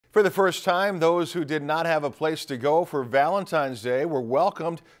For the first time, those who did not have a place to go for Valentine's Day were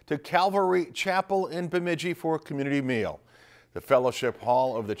welcomed to Calvary Chapel in Bemidji for a community meal. The fellowship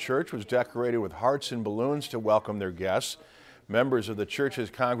hall of the church was decorated with hearts and balloons to welcome their guests. Members of the church's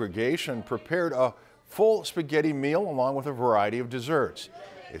congregation prepared a full spaghetti meal along with a variety of desserts.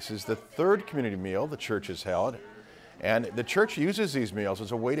 This is the third community meal the church has held, and the church uses these meals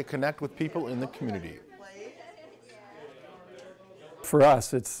as a way to connect with people in the community. For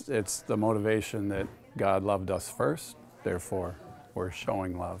us, it's the motivation that God loved us first, therefore we're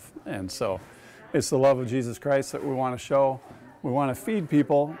showing love. And so it's the love of Jesus Christ that we want to show. We want to feed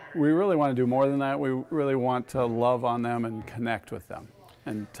people. We really want to do more than that. We really want to love on them and connect with them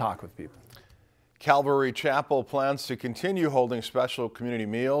and talk with people. Calvary Chapel plans to continue holding special community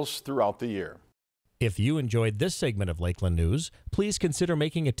meals throughout the year. If you enjoyed this segment of Lakeland News, please consider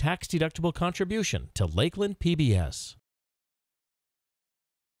making a tax-deductible contribution to Lakeland PBS.